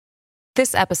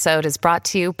This episode is brought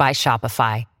to you by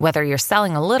Shopify. Whether you're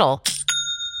selling a little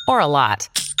or a lot,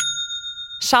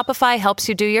 Shopify helps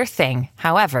you do your thing,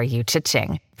 however you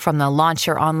cha-ching. From the launch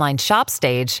your online shop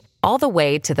stage, all the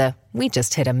way to the we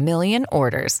just hit 1 million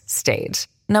orders stage.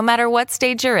 No matter what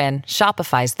stage you're in,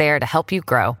 Shopify's there to help you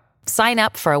grow. Sign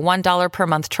up for a $1 per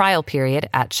month trial period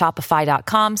at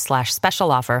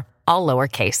shopify.com/special offer, all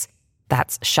lowercase.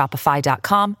 That's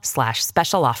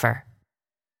shopify.com/special offer.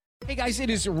 Hey guys, it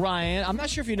is Ryan. I'm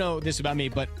not sure if you know this about me,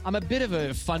 but I'm a bit of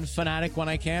a fun fanatic when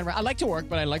I can. I like to work,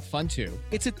 but I like fun too.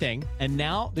 It's a thing. And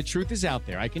now the truth is out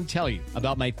there. I can tell you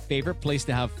about my favorite place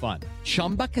to have fun.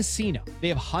 Chumba Casino. They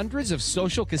have hundreds of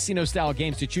social casino style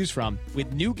games to choose from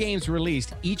with new games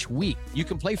released each week. You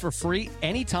can play for free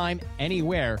anytime,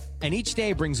 anywhere. And each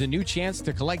day brings a new chance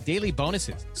to collect daily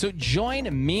bonuses. So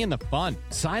join me in the fun.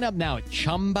 Sign up now at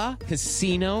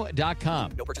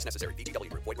ChumbaCasino.com. No purchase necessary. VGW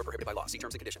Group. Void where prohibited by law. See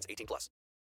terms and conditions. 18+.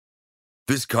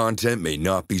 This content may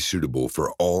not be suitable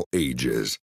for all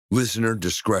ages. Listener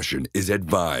discretion is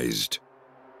advised.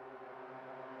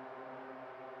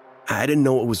 I didn't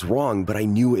know it was wrong, but I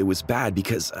knew it was bad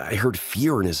because I heard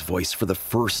fear in his voice for the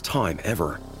first time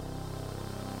ever.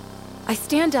 I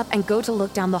stand up and go to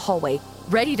look down the hallway,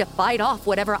 ready to fight off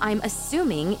whatever I'm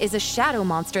assuming is a shadow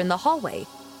monster in the hallway,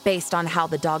 based on how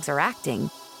the dogs are acting.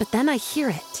 But then I hear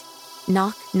it.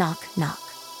 Knock, knock, knock.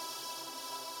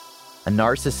 A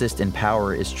narcissist in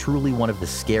power is truly one of the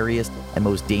scariest and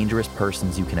most dangerous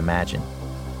persons you can imagine.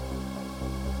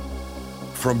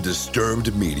 From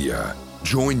Disturbed Media,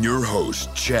 join your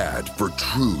host, Chad, for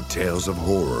true tales of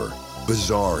horror,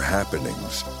 bizarre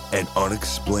happenings, and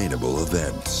unexplainable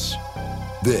events.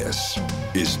 This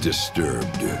is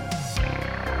Disturbed.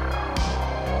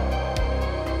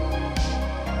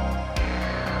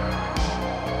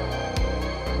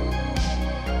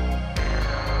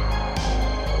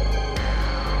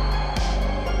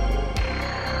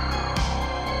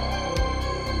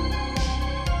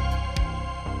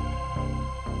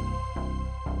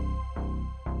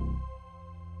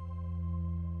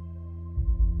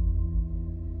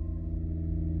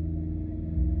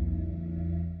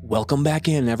 Welcome back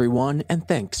in, everyone, and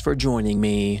thanks for joining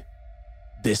me.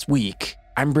 This week,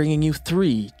 I'm bringing you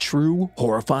 3 true,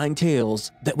 horrifying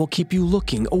tales that will keep you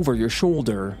looking over your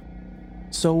shoulder.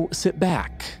 So sit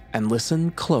back and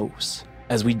listen close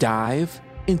as we dive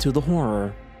into the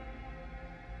horror.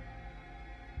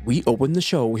 We open the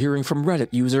show hearing from Reddit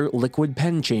user Liquid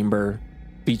Pen Chamber,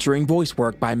 featuring voice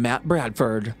work by Matt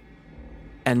Bradford.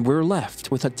 And we're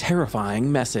left with a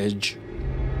terrifying message.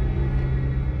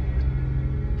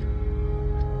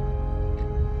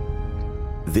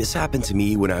 This happened to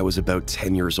me when I was about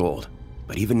 10 years old,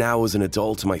 but even now as an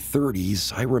adult in my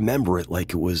 30s, I remember it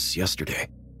like it was yesterday.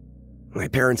 My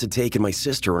parents had taken my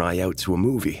sister and I out to a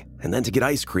movie, and then to get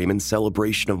ice cream in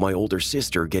celebration of my older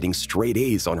sister getting straight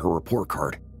A's on her report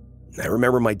card. I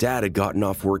remember my dad had gotten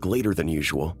off work later than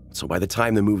usual, so by the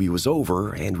time the movie was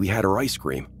over and we had our ice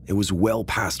cream, it was well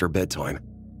past our bedtime.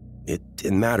 It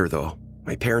didn't matter though.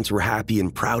 My parents were happy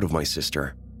and proud of my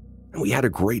sister, and we had a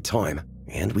great time.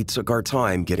 And we took our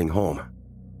time getting home.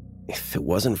 If it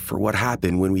wasn't for what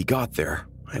happened when we got there,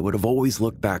 I would have always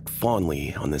looked back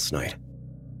fondly on this night.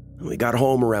 We got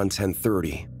home around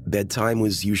 10:30. Bedtime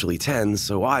was usually 10,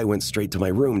 so I went straight to my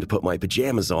room to put my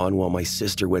pajamas on while my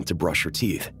sister went to brush her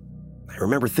teeth. I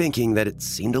remember thinking that it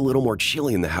seemed a little more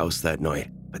chilly in the house that night,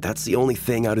 but that's the only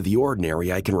thing out of the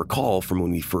ordinary I can recall from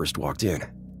when we first walked in.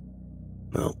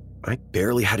 Well, I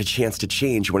barely had a chance to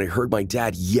change when I heard my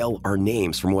dad yell our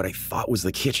names from what I thought was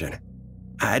the kitchen.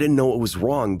 I didn't know it was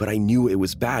wrong, but I knew it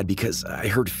was bad because I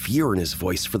heard fear in his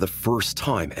voice for the first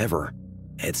time ever.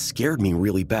 It scared me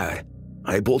really bad.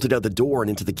 I bolted out the door and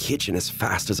into the kitchen as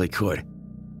fast as I could.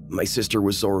 My sister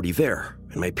was already there,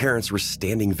 and my parents were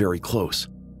standing very close.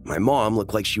 My mom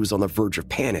looked like she was on the verge of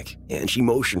panic, and she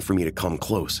motioned for me to come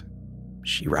close.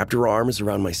 She wrapped her arms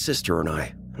around my sister and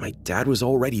I. My dad was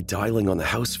already dialing on the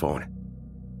house phone.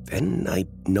 Then I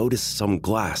noticed some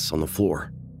glass on the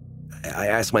floor. I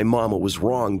asked my mom what was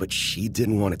wrong, but she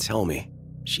didn't want to tell me.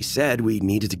 She said we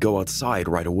needed to go outside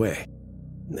right away.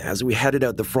 As we headed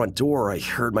out the front door, I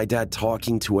heard my dad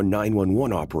talking to a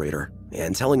 911 operator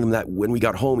and telling them that when we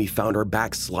got home, he found our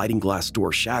back sliding glass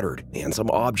door shattered and some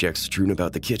objects strewn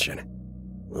about the kitchen.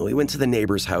 We went to the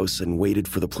neighbor's house and waited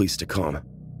for the police to come.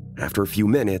 After a few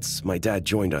minutes, my dad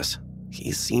joined us.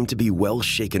 He seemed to be well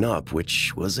shaken up,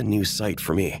 which was a new sight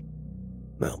for me.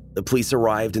 Well, the police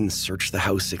arrived and searched the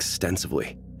house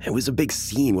extensively. It was a big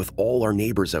scene with all our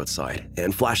neighbors outside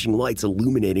and flashing lights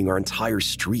illuminating our entire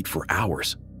street for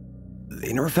hours.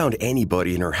 They never found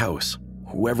anybody in our house.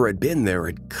 Whoever had been there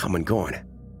had come and gone.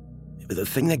 The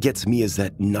thing that gets me is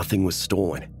that nothing was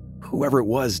stolen. Whoever it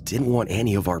was didn't want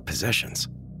any of our possessions.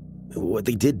 What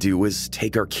they did do was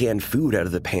take our canned food out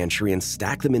of the pantry and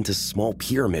stack them into small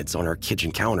pyramids on our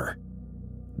kitchen counter.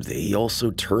 They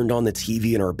also turned on the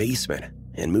TV in our basement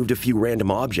and moved a few random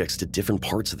objects to different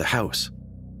parts of the house.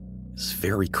 It was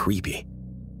very creepy.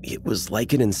 It was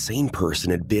like an insane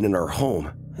person had been in our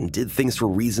home and did things for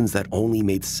reasons that only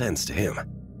made sense to him.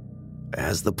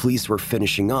 As the police were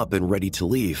finishing up and ready to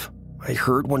leave, I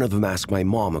heard one of them ask my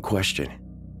mom a question.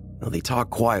 They talked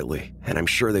quietly, and I'm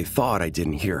sure they thought I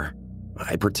didn't hear.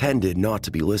 I pretended not to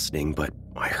be listening, but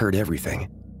I heard everything.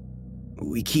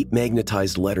 We keep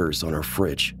magnetized letters on our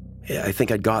fridge. I think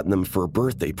I'd gotten them for a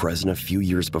birthday present a few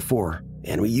years before,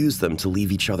 and we used them to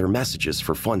leave each other messages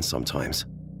for fun sometimes.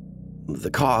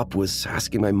 The cop was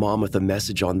asking my mom if the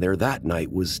message on there that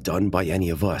night was done by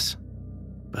any of us,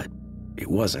 but it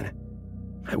wasn't.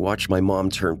 I watched my mom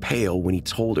turn pale when he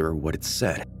told her what it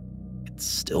said. It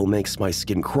still makes my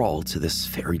skin crawl to this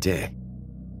very day.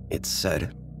 It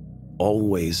said,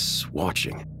 "Always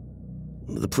watching."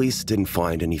 The police didn't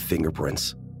find any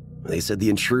fingerprints. They said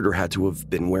the intruder had to have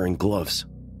been wearing gloves.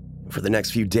 For the next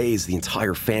few days, the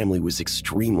entire family was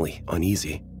extremely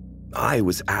uneasy. I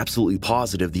was absolutely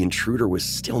positive the intruder was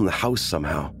still in the house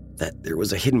somehow, that there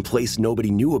was a hidden place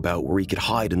nobody knew about where he could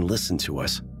hide and listen to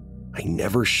us. I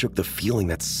never shook the feeling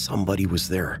that somebody was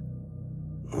there.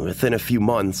 Within a few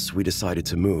months, we decided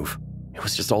to move. It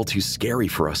was just all too scary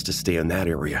for us to stay in that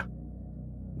area.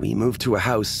 We moved to a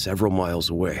house several miles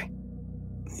away.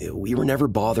 We were never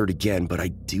bothered again, but I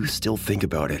do still think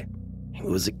about it.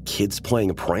 Was it kids playing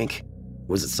a prank?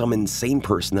 Was it some insane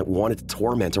person that wanted to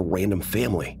torment a random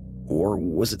family? Or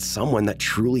was it someone that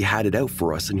truly had it out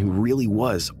for us and who really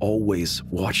was always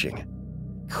watching?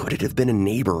 Could it have been a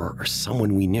neighbor or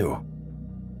someone we knew?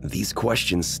 These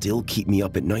questions still keep me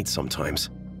up at night sometimes.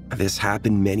 This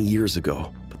happened many years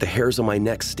ago, but the hairs on my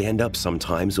neck stand up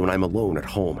sometimes when I'm alone at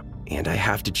home, and I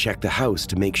have to check the house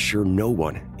to make sure no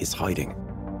one is hiding.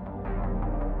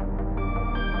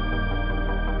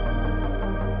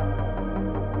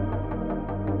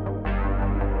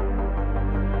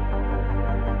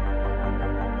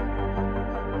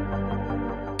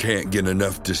 Can't get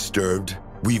enough Disturbed?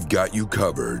 We've got you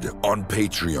covered on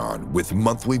Patreon with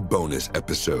monthly bonus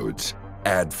episodes,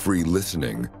 ad-free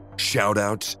listening,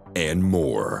 shout-outs, and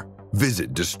more.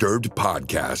 Visit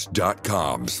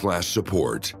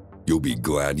disturbedpodcast.com/support. You'll be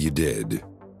glad you did.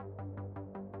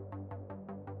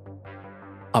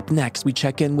 Up next, we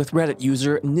check in with Reddit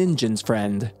user Ninjan's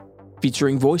Friend,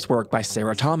 featuring voice work by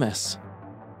Sarah Thomas.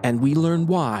 And we learn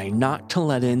why not to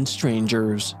let in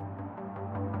strangers.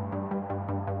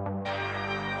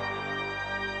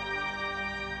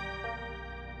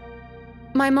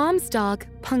 My mom's dog,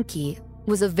 Punky,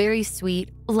 was a very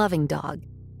sweet, loving dog.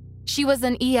 She was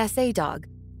an ESA dog,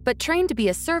 but trained to be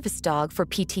a service dog for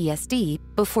PTSD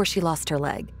before she lost her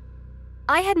leg.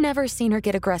 I had never seen her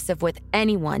get aggressive with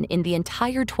anyone in the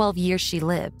entire 12 years she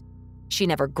lived. She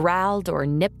never growled or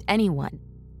nipped anyone,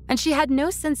 and she had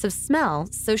no sense of smell,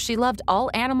 so she loved all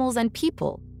animals and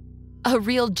people. A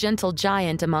real gentle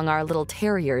giant among our little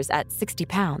terriers at 60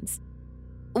 pounds.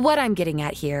 What I'm getting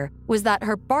at here was that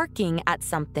her barking at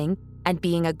something and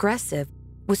being aggressive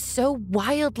was so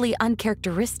wildly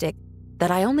uncharacteristic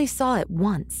that I only saw it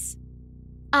once.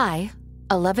 I,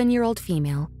 11-year-old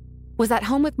female, was at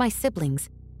home with my siblings,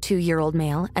 2-year-old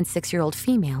male and 6-year-old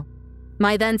female.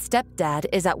 My then stepdad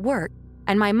is at work,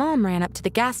 and my mom ran up to the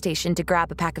gas station to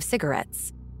grab a pack of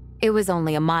cigarettes. It was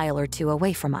only a mile or two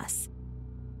away from us.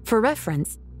 For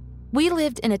reference, we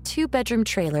lived in a 2-bedroom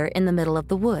trailer in the middle of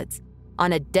the woods,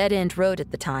 on a dead-end road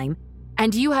at the time,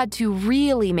 and you had to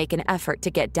really make an effort to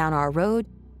get down our road,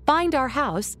 find our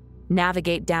house,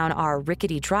 navigate down our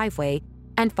rickety driveway,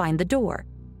 and find the door.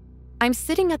 I'm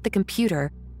sitting at the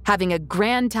computer, having a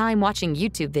grand time watching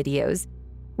YouTube videos,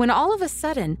 when all of a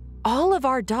sudden, all of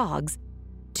our dogs,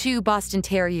 2 Boston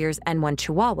Terriers and 1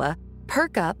 Chihuahua,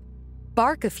 perk up,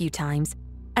 bark a few times,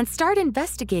 and start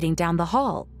investigating down the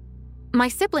hall. My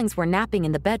siblings were napping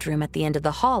in the bedroom at the end of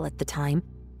the hall at the time,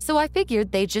 so I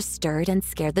figured they just stirred and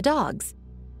scared the dogs.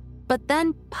 But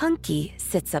then Punky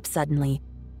sits up suddenly,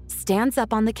 stands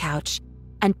up on the couch,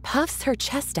 and puffs her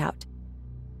chest out.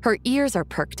 Her ears are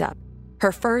perked up,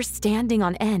 her fur standing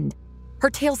on end, her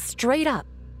tail straight up,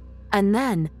 and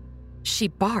then she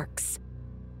barks.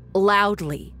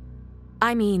 Loudly.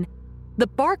 I mean, the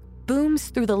bark booms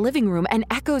through the living room and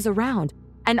echoes around,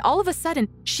 and all of a sudden,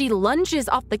 she lunges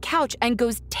off the couch and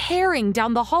goes tearing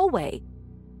down the hallway.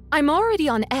 I'm already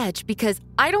on edge because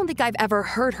I don't think I've ever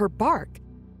heard her bark.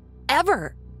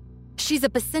 Ever. She's a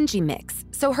Basenji mix,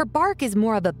 so her bark is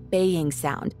more of a baying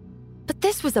sound. But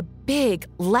this was a big,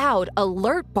 loud,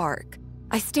 alert bark.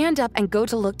 I stand up and go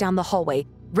to look down the hallway,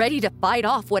 ready to fight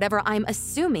off whatever I'm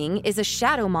assuming is a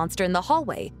shadow monster in the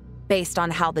hallway, based on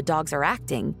how the dogs are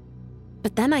acting.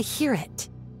 But then I hear it.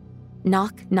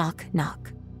 Knock, knock,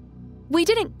 knock. We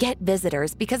didn't get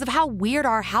visitors because of how weird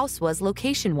our house was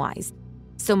location-wise,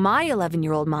 so my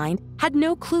 11-year-old mind had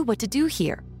no clue what to do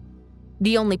here.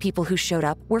 The only people who showed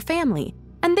up were family,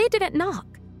 and they didn't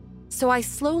knock. So I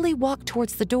slowly walked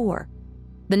towards the door.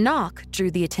 The knock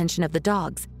drew the attention of the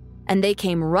dogs, and they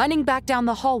came running back down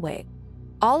the hallway,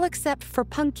 all except for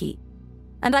Punky.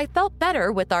 And I felt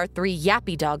better with our 3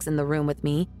 yappy dogs in the room with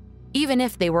me, even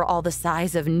if they were all the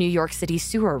size of New York City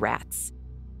sewer rats.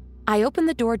 I opened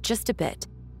the door just a bit,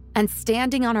 and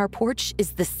standing on our porch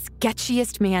is the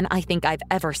sketchiest man I think I've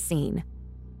ever seen.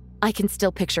 I can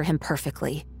still picture him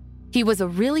perfectly. He was a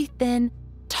really thin,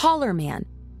 taller man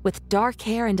with dark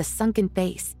hair and a sunken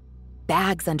face,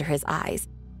 bags under his eyes,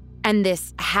 and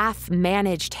this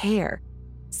half-managed hair,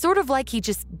 sort of like he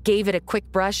just gave it a quick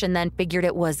brush and then figured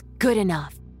it was good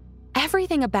enough.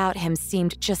 Everything about him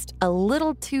seemed just a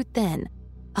little too thin,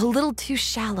 a little too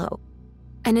shallow,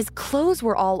 and his clothes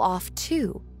were all off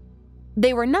too.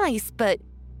 They were nice, but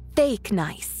fake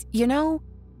nice, you know?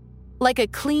 Like a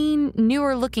clean,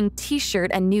 newer-looking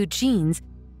t-shirt and new jeans,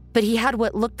 but he had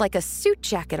what looked like a suit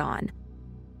jacket on.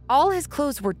 All his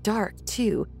clothes were dark,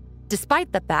 too,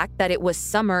 despite the fact that it was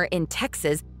summer in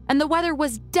Texas and the weather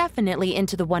was definitely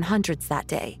into the 100s that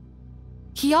day.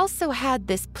 He also had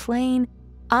this plain,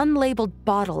 unlabeled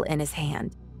bottle in his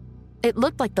hand. It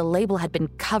looked like the label had been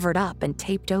covered up and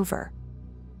taped over.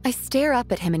 I stare up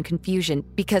at him in confusion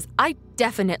because I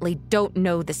definitely don't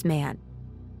know this man,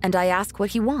 and I ask what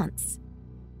he wants.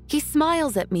 He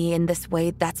smiles at me in this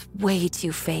way that's way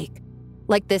too fake,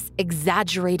 like this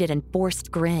exaggerated and forced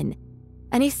grin,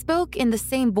 and he spoke in the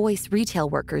same voice retail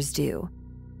workers do.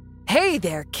 "Hey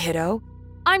there, kiddo.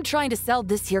 I'm trying to sell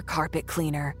this here carpet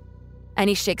cleaner." And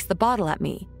he shakes the bottle at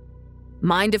me.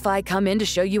 "Mind if I come in to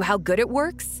show you how good it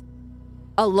works?"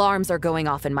 Alarms are going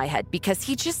off in my head because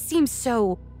he just seems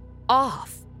so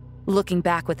off. Looking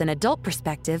back with an adult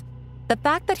perspective, the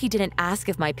fact that he didn't ask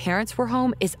if my parents were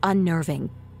home is unnerving,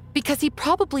 because he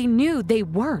probably knew they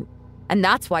weren't, and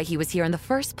that's why he was here in the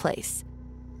first place.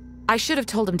 I should have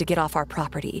told him to get off our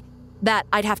property, that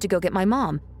I'd have to go get my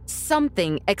mom,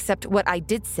 something except what I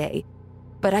did say,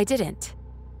 but I didn't.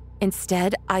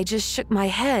 Instead, I just shook my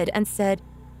head and said,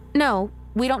 "No,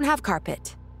 we don't have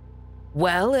carpet."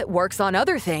 "Well, it works on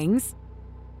other things."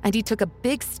 And he took a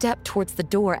big step towards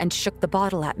the door and shook the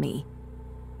bottle at me.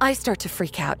 I start to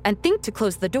freak out and think to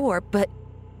close the door, but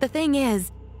the thing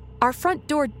is, our front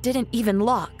door didn't even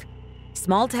lock.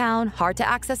 Small town, hard to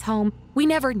access home, we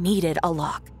never needed a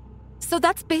lock. So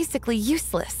that's basically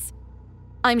useless.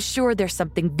 I'm sure there's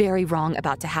something very wrong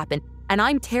about to happen, and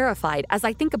I'm terrified as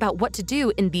I think about what to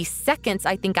do in the seconds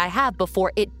I think I have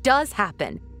before it does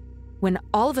happen. When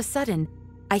all of a sudden,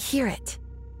 I hear it.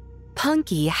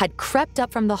 Punky had crept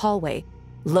up from the hallway,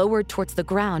 lowered towards the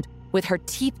ground, with her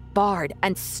teeth bared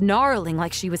and snarling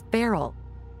like she was feral.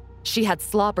 She had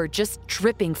slobber just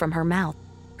dripping from her mouth.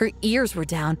 Her ears were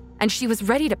down, and she was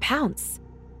ready to pounce.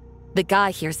 The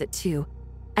guy hears it too,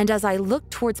 and as I look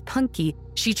towards Punky,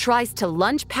 she tries to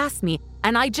lunge past me,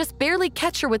 and I just barely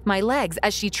catch her with my legs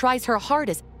as she tries her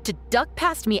hardest to duck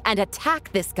past me and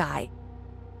attack this guy.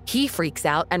 He freaks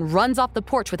out and runs off the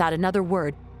porch without another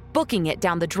word, booking it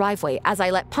down the driveway as I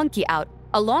let Punky out,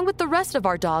 along with the rest of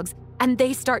our dogs, and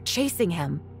they start chasing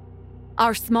him.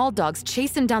 Our small dogs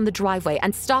chase him down the driveway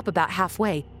and stop about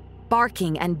halfway,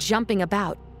 barking and jumping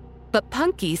about. But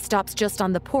Punky stops just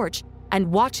on the porch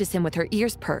and watches him with her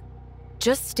ears perked,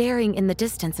 just staring in the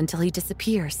distance until he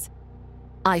disappears.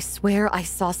 I swear I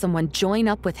saw someone join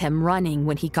up with him running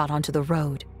when he got onto the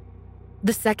road.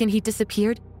 The second he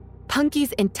disappeared,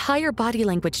 Punky's entire body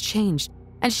language changed,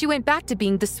 and she went back to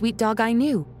being the sweet dog I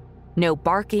knew. No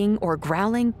barking or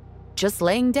growling, just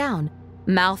laying down,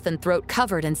 mouth and throat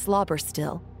covered in slobber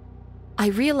still. I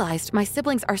realized my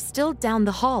siblings are still down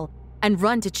the hall and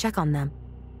run to check on them.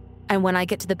 And when I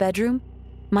get to the bedroom,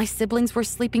 my siblings were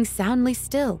sleeping soundly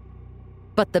still.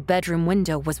 But the bedroom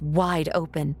window was wide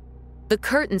open, the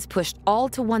curtains pushed all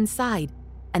to one side,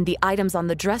 and the items on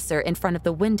the dresser in front of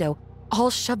the window all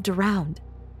shoved around.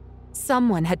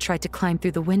 Someone had tried to climb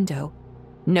through the window.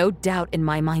 No doubt in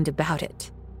my mind about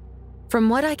it. From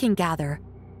what I can gather,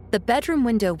 the bedroom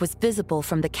window was visible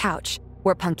from the couch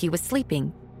where Punky was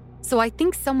sleeping, so I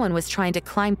think someone was trying to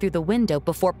climb through the window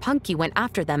before Punky went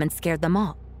after them and scared them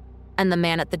off, and the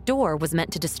man at the door was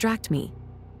meant to distract me.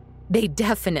 They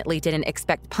definitely didn't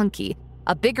expect Punky,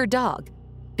 a bigger dog,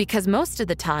 because most of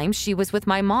the time she was with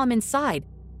my mom inside,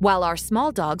 while our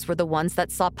small dogs were the ones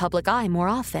that saw public eye more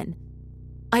often.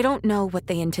 I don't know what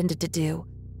they intended to do,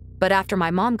 but after my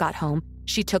mom got home,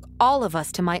 she took all of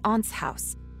us to my aunt's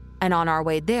house, and on our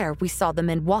way there, we saw the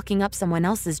men walking up someone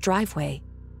else's driveway.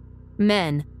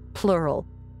 Men, plural,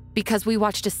 because we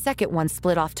watched a second one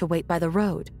split off to wait by the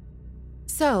road.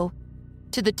 So,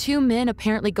 to the two men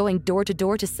apparently going door to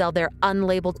door to sell their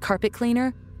unlabeled carpet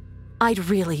cleaner, I'd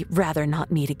really rather not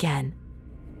meet again.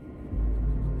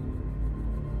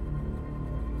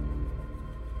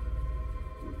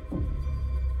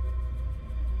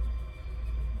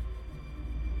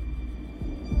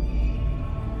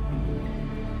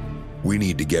 We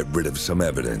need to get rid of some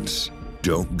evidence.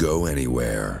 Don't go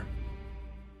anywhere.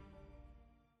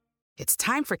 It's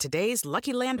time for today's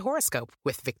Lucky Land horoscope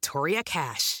with Victoria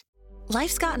Cash.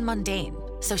 Life's gotten mundane,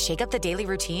 so shake up the daily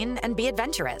routine and be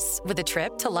adventurous with a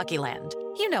trip to Lucky Land.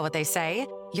 You know what they say,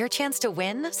 your chance to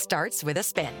win starts with a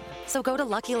spin. So go to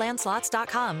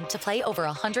LuckyLandSlots.com to play over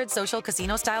 100 social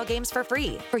casino-style games for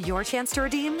free for your chance to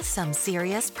redeem some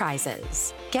serious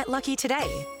prizes. Get lucky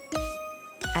today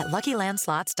at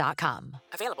LuckyLandSlots.com.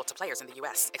 Available to players in the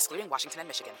U.S., excluding Washington and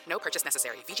Michigan. No purchase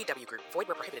necessary. VGW Group. Void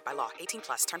where prohibited by law.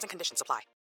 18+. Terms and conditions apply.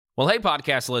 Well, hey,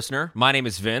 podcast listener. My name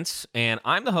is Vince, and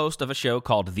I'm the host of a show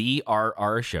called The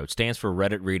RR Show. It stands for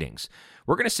Reddit Readings.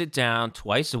 We're going to sit down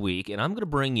twice a week, and I'm going to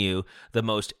bring you the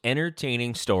most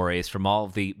entertaining stories from all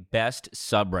of the best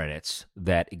subreddits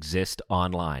that exist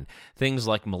online. Things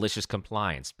like malicious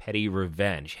compliance, petty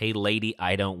revenge, hey, lady,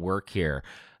 I don't work here.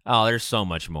 Oh, there's so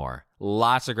much more.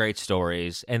 Lots of great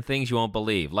stories and things you won't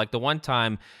believe. Like the one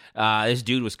time this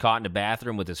dude was caught in a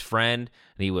bathroom with his friend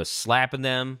and he was slapping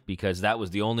them because that was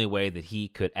the only way that he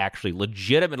could actually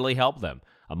legitimately help them.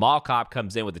 A mall cop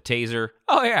comes in with a taser.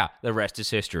 Oh, yeah, the rest is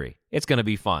history. It's going to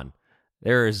be fun.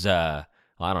 There's, I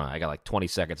don't know, I got like 20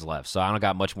 seconds left, so I don't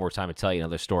got much more time to tell you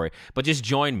another story. But just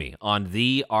join me on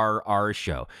The RR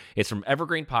Show. It's from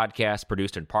Evergreen Podcast,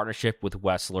 produced in partnership with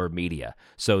Wessler Media.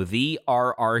 So The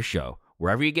RR Show,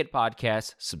 wherever you get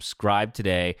podcasts, subscribe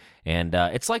today. And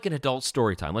it's like an adult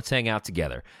story time. Let's hang out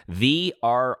together. The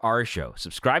RR Show.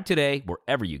 Subscribe today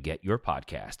wherever you get your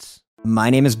podcasts.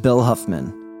 My name is Bill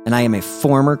Huffman, and I am a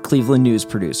former Cleveland news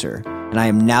producer, and I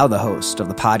am now the host of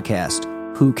the podcast,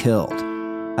 Who Killed?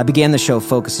 I began the show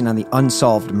focusing on the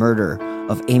unsolved murder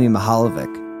of Amy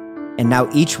Mihaljevic, and now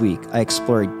each week I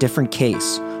explore a different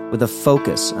case with a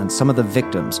focus on some of the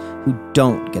victims who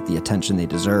don't get the attention they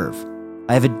deserve.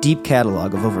 I have a deep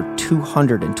catalog of over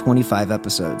 225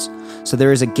 episodes, so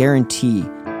there is a guarantee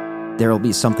there will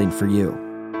be something for you.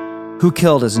 Who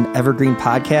Killed is an Evergreen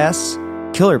Podcasts,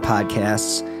 Killer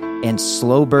Podcasts, and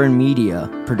Slow Burn Media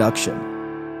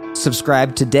production.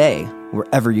 Subscribe today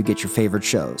wherever you get your favorite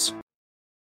shows.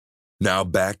 Now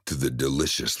back to the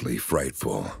deliciously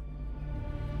frightful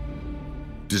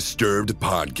Disturbed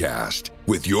Podcast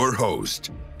with your host,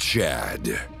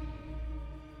 Chad.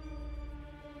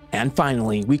 And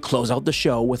finally, we close out the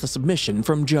show with a submission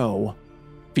from Joe,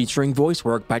 featuring voice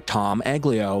work by Tom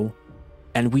Aglio,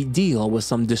 and we deal with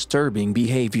some disturbing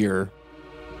behavior.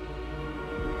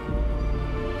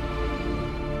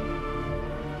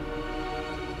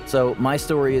 So, my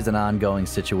story is an ongoing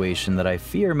situation that I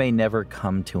fear may never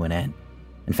come to an end.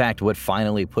 In fact, what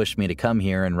finally pushed me to come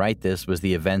here and write this was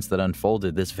the events that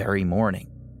unfolded this very morning.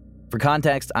 For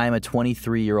context, I am a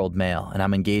 23-year-old male, and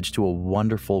I'm engaged to a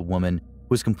wonderful woman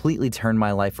who has completely turned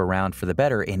my life around for the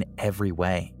better in every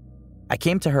way. I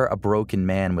came to her a broken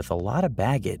man with a lot of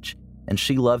baggage, and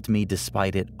she loved me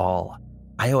despite it all.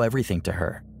 I owe everything to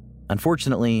her.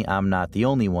 Unfortunately, I'm not the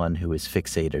only one who is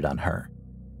fixated on her.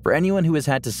 For anyone who has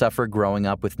had to suffer growing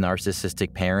up with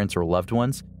narcissistic parents or loved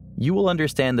ones, you will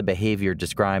understand the behavior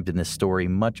described in this story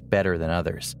much better than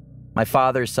others. My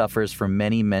father suffers from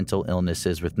many mental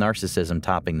illnesses with narcissism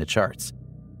topping the charts.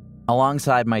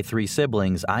 Alongside my 3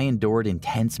 siblings, I endured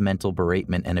intense mental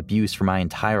beratement and abuse for my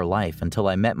entire life until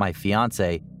I met my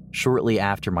fiancée shortly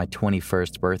after my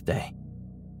 21st birthday.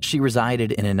 She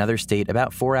resided in another state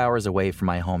about 4 hours away from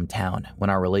my hometown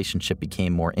when our relationship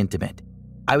became more intimate.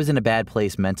 I was in a bad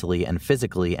place mentally and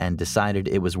physically and decided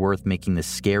it was worth making the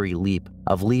scary leap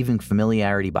of leaving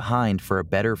familiarity behind for a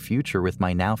better future with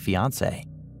my now fiancé.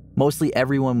 Mostly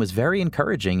everyone was very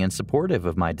encouraging and supportive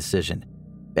of my decision.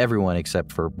 Everyone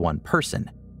except for one person.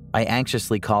 I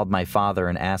anxiously called my father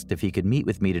and asked if he could meet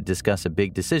with me to discuss a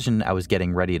big decision I was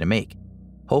getting ready to make,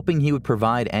 hoping he would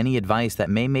provide any advice that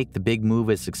may make the big move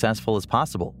as successful as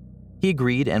possible. He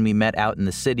agreed, and we met out in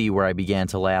the city where I began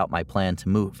to lay out my plan to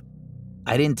move.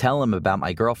 I didn't tell him about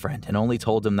my girlfriend and only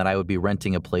told him that I would be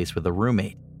renting a place with a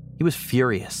roommate. He was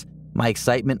furious, My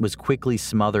excitement was quickly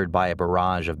smothered by a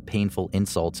barrage of painful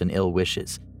insults and ill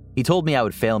wishes. He told me I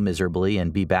would fail miserably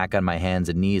and be back on my hands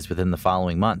and knees within the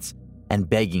following months, and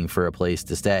begging for a place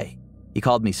to stay. He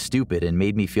called me stupid and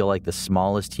made me feel like the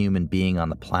smallest human being on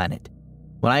the planet.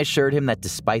 When I assured him that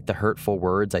despite the hurtful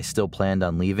words I still planned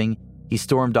on leaving, he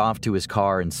stormed off to his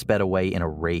car and sped away in a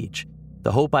rage.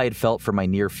 The hope I had felt for my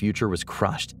near future was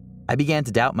crushed. I began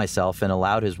to doubt myself and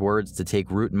allowed his words to take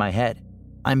root in my head.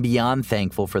 I'm beyond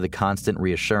thankful for the constant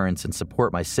reassurance and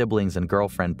support my siblings and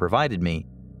girlfriend provided me,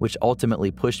 which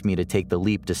ultimately pushed me to take the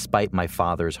leap despite my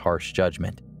father's harsh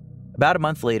judgment. About a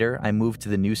month later, I moved to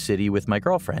the new city with my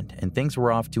girlfriend, and things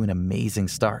were off to an amazing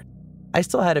start. I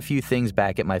still had a few things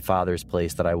back at my father's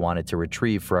place that I wanted to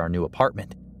retrieve for our new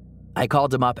apartment. I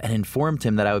called him up and informed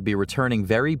him that I would be returning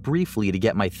very briefly to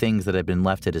get my things that had been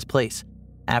left at his place.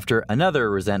 After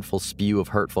another resentful spew of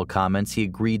hurtful comments, he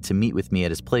agreed to meet with me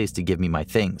at his place to give me my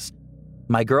things.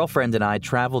 My girlfriend and I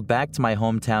traveled back to my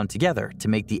hometown together to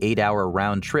make the 8-hour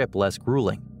round trip less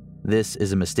grueling. This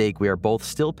is a mistake we are both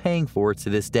still paying for to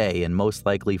this day and most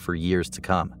likely for years to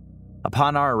come.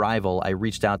 Upon our arrival, I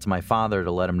reached out to my father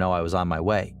to let him know I was on my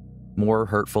way. More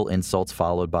hurtful insults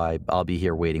followed by, "I'll be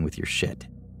here waiting with your shit."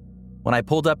 When I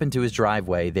pulled up into his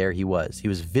driveway, there he was. He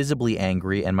was visibly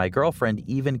angry, and my girlfriend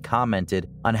even commented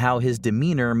on how his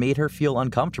demeanor made her feel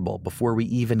uncomfortable before we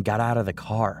even got out of the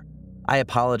car. I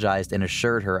apologized and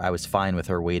assured her I was fine with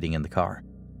her waiting in the car.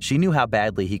 She knew how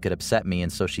badly he could upset me,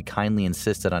 and so she kindly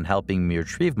insisted on helping me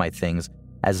retrieve my things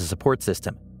as a support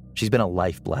system. She's been a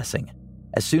life blessing.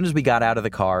 As soon as we got out of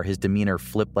the car, his demeanor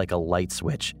flipped like a light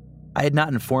switch. I had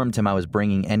not informed him I was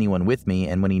bringing anyone with me,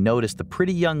 and when he noticed the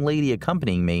pretty young lady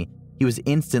accompanying me, he was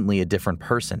instantly a different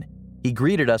person. He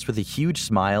greeted us with a huge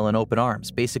smile and open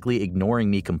arms, basically ignoring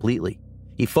me completely.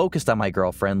 He focused on my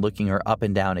girlfriend, looking her up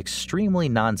and down extremely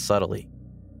non-subtly.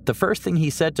 The first thing he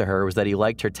said to her was that he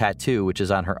liked her tattoo, which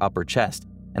is on her upper chest,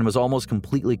 and was almost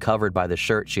completely covered by the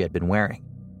shirt she had been wearing.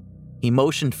 He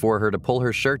motioned for her to pull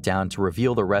her shirt down to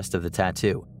reveal the rest of the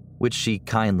tattoo, which she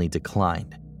kindly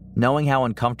declined. Knowing how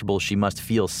uncomfortable she must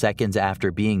feel seconds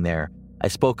after being there, I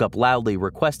spoke up loudly,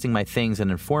 requesting my things and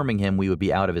informing him we would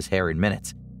be out of his hair in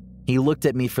minutes. He looked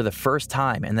at me for the first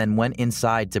time and then went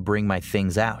inside to bring my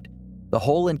things out. The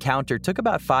whole encounter took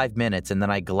about 5 minutes, and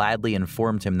then I gladly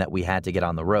informed him that we had to get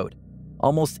on the road.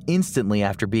 Almost instantly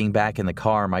after being back in the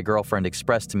car, my girlfriend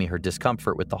expressed to me her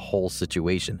discomfort with the whole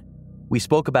situation. We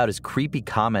spoke about his creepy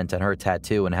comment on her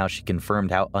tattoo and how she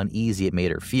confirmed how uneasy it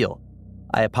made her feel.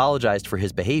 I apologized for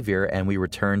his behavior, and we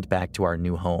returned back to our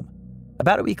new home.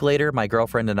 About a week later, my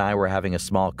girlfriend and I were having a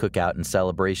small cookout in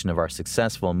celebration of our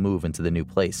successful move into the new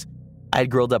place. I had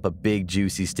grilled up a big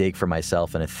juicy steak for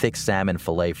myself and a thick salmon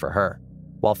fillet for her.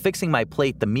 While fixing my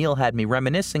plate, the meal had me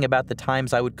reminiscing about the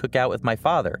times I would cook out with my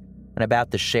father and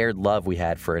about the shared love we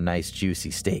had for a nice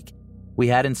juicy steak. We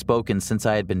hadn't spoken since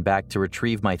I had been back to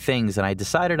retrieve my things, and I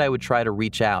decided I would try to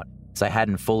reach out, as I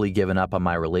hadn't fully given up on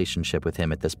my relationship with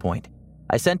him at this point.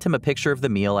 I sent him a picture of the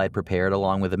meal I had prepared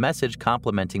along with a message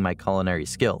complimenting my culinary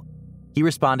skill. He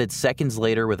responded seconds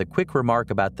later with a quick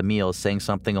remark about the meal, saying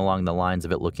something along the lines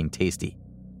of it looking tasty.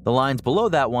 The lines below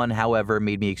that one, however,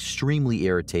 made me extremely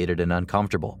irritated and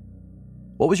uncomfortable.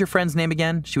 "What was your friend's name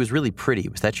again? She was really pretty.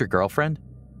 Was that your girlfriend?"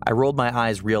 I rolled my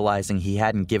eyes, realizing he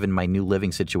hadn't given my new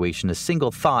living situation a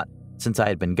single thought since I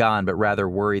had been gone, but rather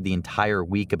worried the entire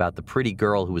week about the pretty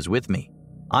girl who was with me.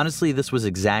 Honestly, this was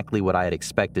exactly what I had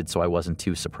expected, so I wasn't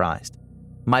too surprised.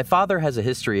 My father has a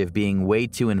history of being way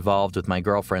too involved with my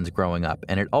girlfriends growing up,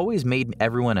 and it always made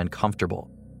everyone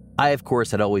uncomfortable. I, of course,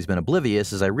 had always been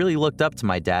oblivious, as I really looked up to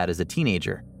my dad as a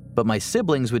teenager, but my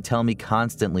siblings would tell me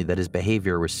constantly that his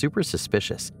behavior was super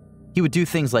suspicious. He would do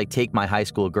things like take my high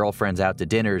school girlfriends out to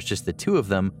dinners, just the two of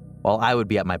them, while I would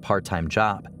be at my part-time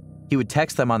job. He would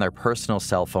text them on their personal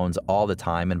cell phones all the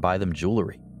time and buy them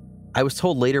jewelry. I was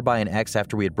told later by an ex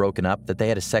after we had broken up that they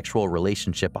had a sexual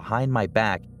relationship behind my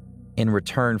back in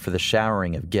return for the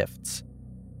showering of gifts.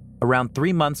 Around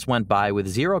 3 months went by with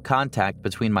zero contact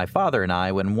between my father and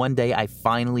I when one day I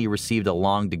finally received a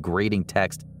long, degrading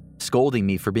text scolding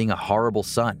me for being a horrible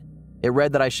son. It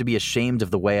read that I should be ashamed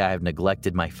of the way I have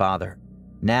neglected my father.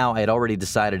 Now, I had already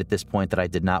decided at this point that I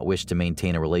did not wish to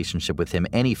maintain a relationship with him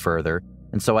any further,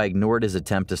 and so I ignored his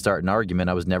attempt to start an argument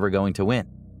I was never going to win.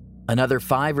 Another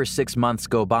 5 or 6 months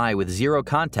go by with zero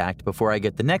contact before I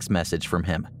get the next message from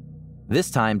him. This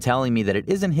time telling me that it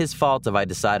isn't his fault if I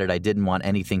decided I didn't want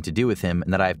anything to do with him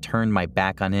and that I have turned my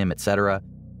back on him, etc.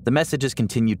 The messages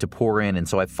continued to pour in, and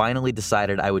so I finally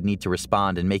decided I would need to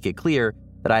respond and make it clear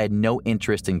that I had no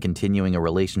interest in continuing a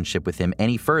relationship with him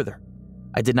any further.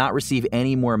 I did not receive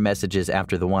any more messages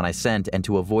after the one I sent, and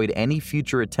to avoid any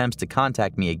future attempts to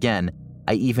contact me again,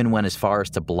 I even went as far as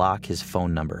to block his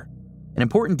phone number. An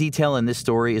important detail in this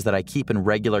story is that I keep in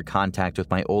regular contact with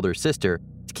my older sister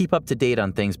to keep up to date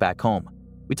on things back home.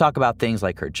 We talk about things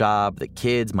like her job, the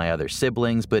kids, my other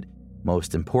siblings, but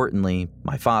most importantly,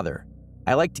 my father.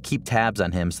 I like to keep tabs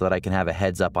on him so that I can have a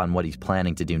heads up on what he's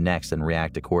planning to do next and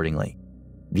react accordingly.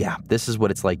 Yeah, this is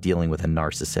what it's like dealing with a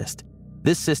narcissist.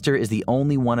 This sister is the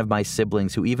only one of my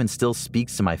siblings who even still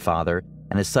speaks to my father,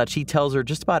 and as such, he tells her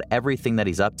just about everything that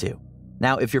he's up to.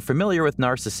 Now, if you're familiar with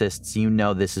narcissists, you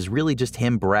know this is really just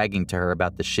him bragging to her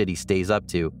about the shit he stays up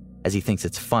to, as he thinks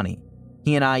it's funny.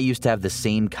 He and I used to have the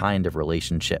same kind of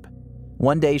relationship.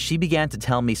 One day, she began to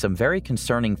tell me some very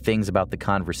concerning things about the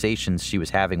conversations she was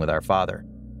having with our father.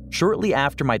 Shortly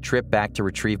after my trip back to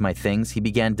retrieve my things, he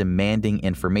began demanding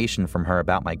information from her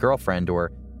about my girlfriend,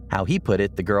 or how he put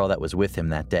it, the girl that was with him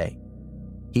that day.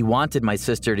 He wanted my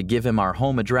sister to give him our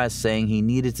home address, saying he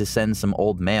needed to send some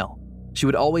old mail. She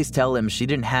would always tell him she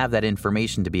didn't have that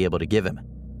information to be able to give him.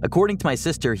 According to my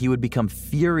sister, he would become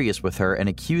furious with her and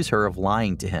accuse her of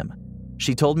lying to him.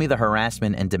 She told me the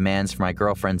harassment and demands for my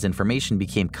girlfriend's information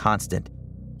became constant.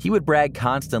 He would brag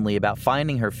constantly about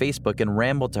finding her Facebook and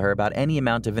ramble to her about any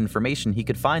amount of information he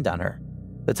could find on her.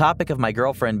 The topic of my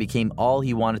girlfriend became all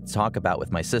he wanted to talk about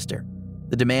with my sister.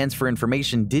 The demands for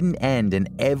information didn't end, and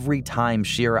every time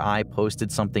she or I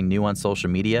posted something new on social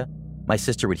media, my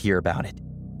sister would hear about it.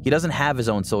 He doesn't have his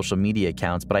own social media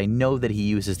accounts, but I know that he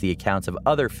uses the accounts of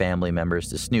other family members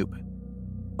to snoop.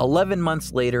 11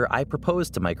 months later, I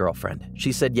proposed to my girlfriend.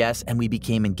 She said yes, and we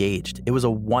became engaged. It was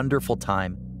a wonderful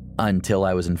time, until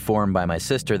I was informed by my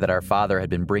sister that our father had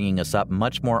been bringing us up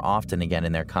much more often again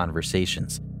in their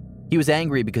conversations. He was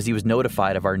angry because he was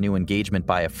notified of our new engagement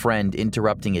by a friend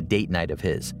interrupting a date night of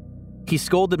his. He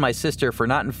scolded my sister for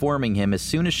not informing him as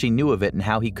soon as she knew of it and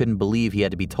how he couldn't believe he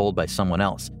had to be told by someone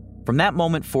else. From that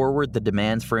moment forward, the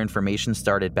demands for information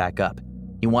started back up.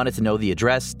 He wanted to know the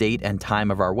address, date, and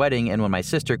time of our wedding, and when my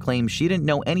sister claimed she didn't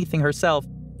know anything herself,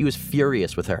 he was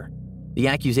furious with her. The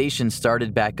accusations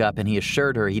started back up, and he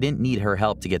assured her he didn't need her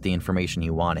help to get the information he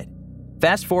wanted.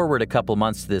 Fast forward a couple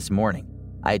months to this morning.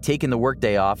 I had taken the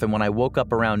workday off, and when I woke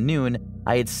up around noon,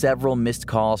 I had several missed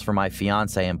calls from my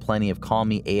fiancé and plenty of call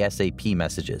me ASAP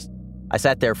messages. I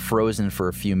sat there frozen for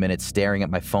a few minutes, staring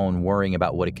at my phone, worrying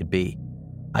about what it could be.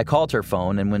 I called her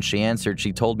phone, and when she answered,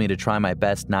 she told me to try my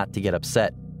best not to get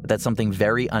upset, but that something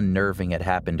very unnerving had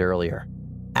happened earlier.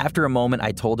 After a moment,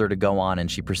 I told her to go on,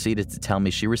 and she proceeded to tell me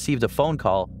she received a phone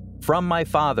call from my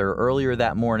father earlier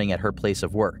that morning at her place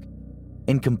of work.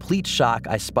 In complete shock,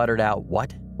 I sputtered out,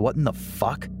 "What? What in the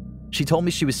fuck?" She told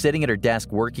me she was sitting at her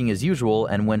desk working as usual,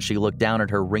 and when she looked down at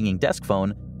her ringing desk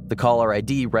phone, the caller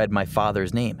ID read my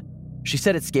father's name. She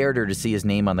said it scared her to see his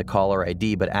name on the caller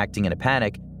ID, but acting in a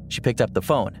panic, she picked up the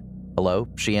phone. "Hello?"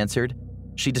 she answered.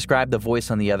 She described the voice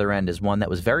on the other end as one that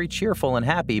was very cheerful and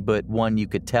happy, but one you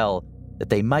could tell that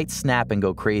they might snap and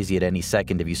go crazy at any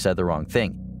second if you said the wrong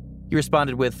thing. He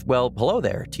responded with, "Well, hello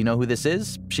there. Do you know who this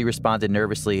is?" She responded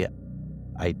nervously,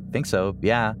 "I think so,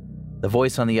 yeah." The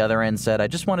voice on the other end said, "I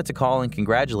just wanted to call and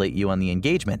congratulate you on the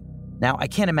engagement. Now, I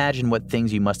can't imagine what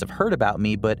things you must have heard about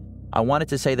me, but I wanted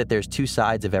to say that there's two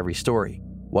sides of every story.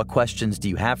 What questions do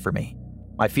you have for me?"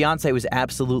 My fiancé was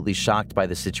absolutely shocked by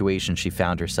the situation she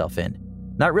found herself in.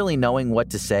 Not really knowing what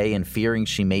to say and fearing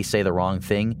she may say the wrong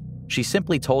thing, she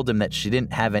simply told him that she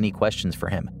didn't have any questions for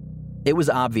him. It was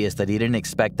obvious that he didn't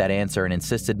expect that answer and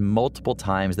insisted multiple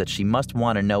times that she must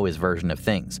want to know his version of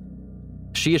things.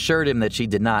 She assured him that she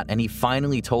did not, and he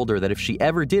finally told her that if she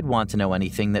ever did want to know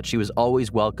anything, that she was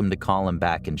always welcome to call him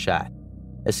back and chat.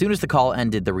 As soon as the call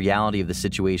ended, the reality of the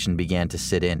situation began to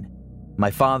sit in.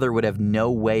 My father would have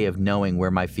no way of knowing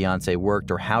where my fiancé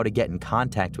worked or how to get in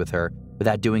contact with her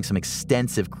without doing some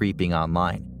extensive creeping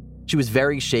online. She was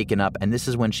very shaken up, and this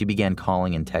is when she began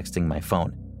calling and texting my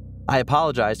phone. I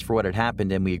apologized for what had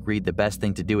happened, and we agreed the best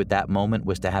thing to do at that moment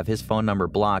was to have his phone number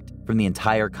blocked from the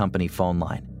entire company phone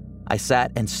line. I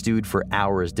sat and stewed for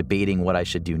hours debating what I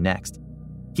should do next.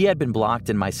 He had been blocked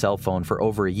in my cell phone for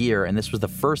over a year, and this was the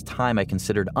first time I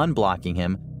considered unblocking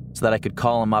him so that I could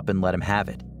call him up and let him have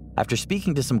it. After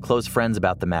speaking to some close friends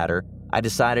about the matter, I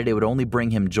decided it would only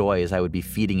bring him joy as I would be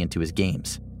feeding into his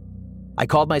games. I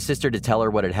called my sister to tell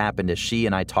her what had happened, as she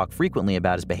and I talk frequently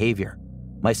about his behavior.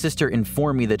 My sister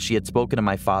informed me that she had spoken to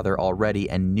my father already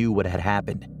and knew what had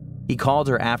happened. He called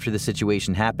her after the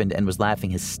situation happened and was laughing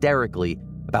hysterically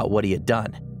about what he had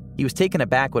done. He was taken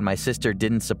aback when my sister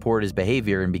didn't support his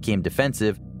behavior and became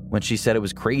defensive when she said it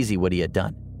was crazy what he had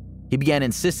done. He began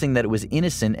insisting that it was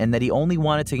innocent and that he only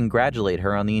wanted to congratulate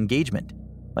her on the engagement.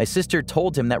 My sister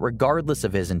told him that regardless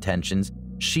of his intentions,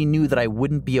 she knew that I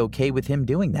wouldn't be okay with him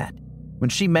doing that. When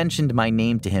she mentioned my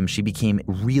name to him, she became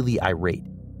really irate.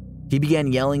 He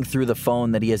began yelling through the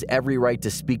phone that he has every right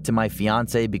to speak to my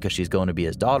fiancée because she's going to be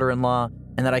his daughter-in-law,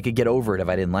 and that I could get over it if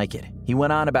I didn't like it. He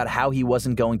went on about how he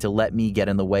wasn't going to let me get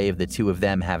in the way of the two of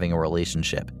them having a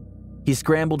relationship. He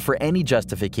scrambled for any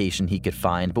justification he could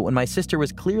find, but when my sister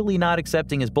was clearly not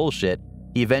accepting his bullshit,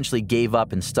 he eventually gave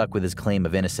up and stuck with his claim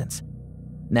of innocence.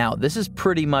 Now, this is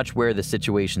pretty much where the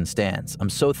situation stands. I'm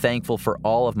so thankful for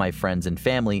all of my friends and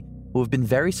family who have been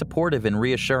very supportive and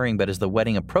reassuring, but as the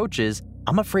wedding approaches,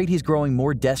 I'm afraid he's growing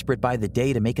more desperate by the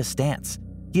day to make a stance.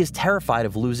 He is terrified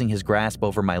of losing his grasp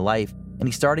over my life, and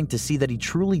he's starting to see that he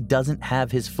truly doesn't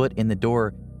have his foot in the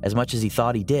door as much as he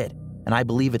thought he did, and I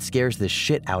believe it scares the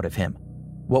shit out of him.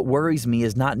 What worries me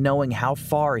is not knowing how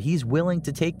far he's willing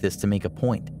to take this to make a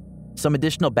point. Some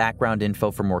additional background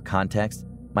info for more context.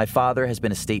 My father has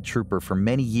been a state trooper for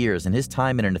many years, and his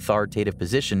time in an authoritative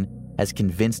position has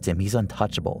convinced him he's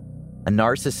untouchable. A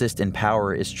narcissist in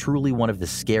power is truly one of the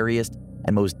scariest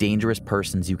and most dangerous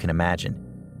persons you can imagine.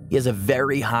 He has a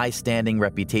very high standing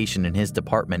reputation in his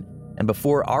department, and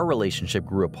before our relationship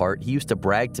grew apart, he used to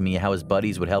brag to me how his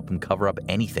buddies would help him cover up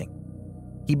anything.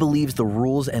 He believes the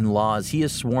rules and laws he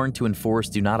has sworn to enforce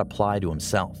do not apply to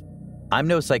himself. I'm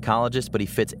no psychologist, but he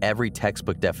fits every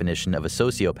textbook definition of a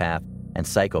sociopath and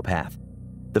psychopath.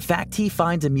 The fact he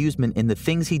finds amusement in the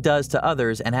things he does to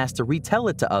others and has to retell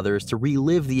it to others to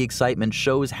relive the excitement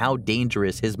shows how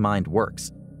dangerous his mind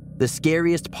works. The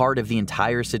scariest part of the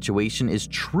entire situation is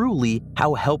truly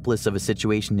how helpless of a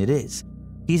situation it is.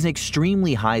 He's an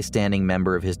extremely high-standing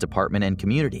member of his department and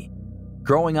community.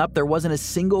 Growing up, there wasn't a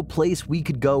single place we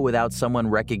could go without someone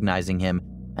recognizing him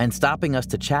and stopping us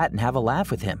to chat and have a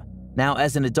laugh with him. Now,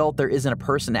 as an adult, there isn't a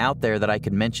person out there that I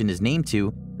could mention his name to,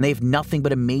 and they have nothing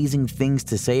but amazing things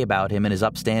to say about him and his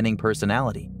upstanding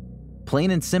personality.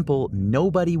 Plain and simple,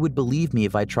 nobody would believe me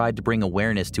if I tried to bring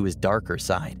awareness to his darker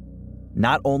side.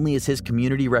 Not only is his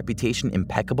community reputation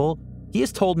impeccable, he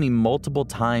has told me multiple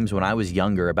times when I was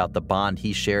younger about the bond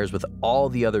he shares with all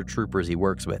the other troopers he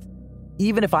works with.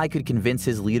 Even if I could convince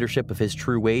his leadership of his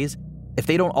true ways, if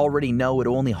they don't already know,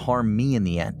 it'll only harm me in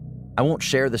the end. I won't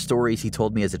share the stories he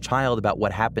told me as a child about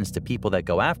what happens to people that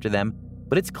go after them,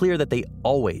 but it's clear that they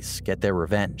always get their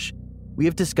revenge. We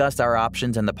have discussed our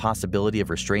options and the possibility of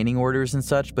restraining orders and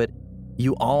such, but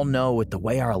you all know with the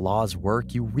way our laws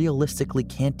work, you realistically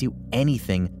can't do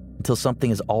anything until something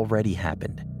has already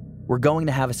happened. We're going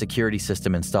to have a security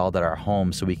system installed at our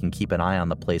home so we can keep an eye on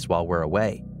the place while we're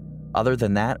away. Other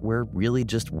than that, we're really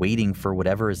just waiting for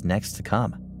whatever is next to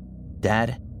come.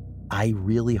 Dad, I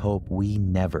really hope we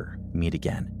never meet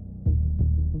again.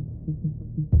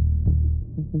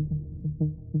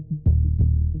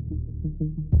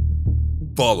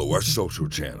 Follow our social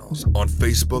channels on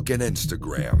Facebook and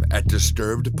Instagram at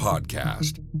Disturbed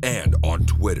Podcast and on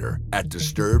Twitter at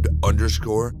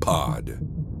Disturbed_pod.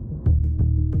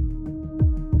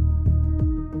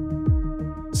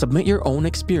 Submit your own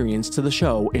experience to the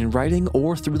show in writing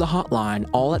or through the hotline,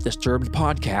 all at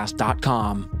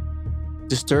disturbedpodcast.com.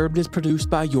 Disturbed is produced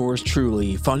by yours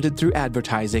truly, funded through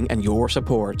advertising and your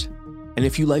support. And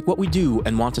if you like what we do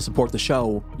and want to support the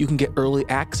show, you can get early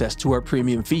access to our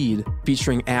premium feed,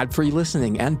 featuring ad-free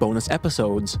listening and bonus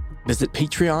episodes. Visit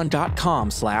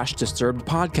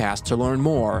patreon.com/disturbedpodcast to learn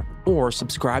more, or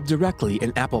subscribe directly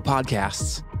in Apple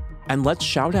Podcasts. And let's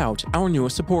shout out our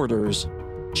newest supporters: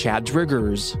 Chad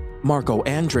Driggers, Marco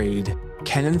Andrade,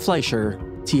 Kenan Fleischer,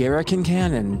 Tierra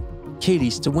Kincannon, Katie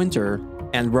Stewinter,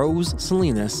 and Rose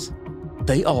Salinas.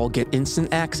 They all get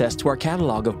instant access to our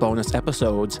catalog of bonus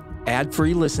episodes,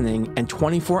 ad-free listening, and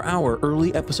 24-hour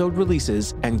early episode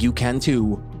releases, and you can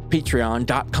too.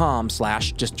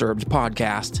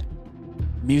 Patreon.com/disturbedpodcast.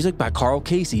 Music by Carl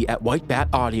Casey at Whitebat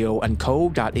Audio and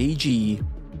Co.ag.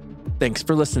 Thanks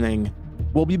for listening.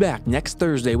 We'll be back next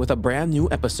Thursday with a brand new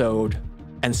episode.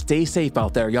 And stay safe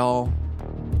out there, y'all.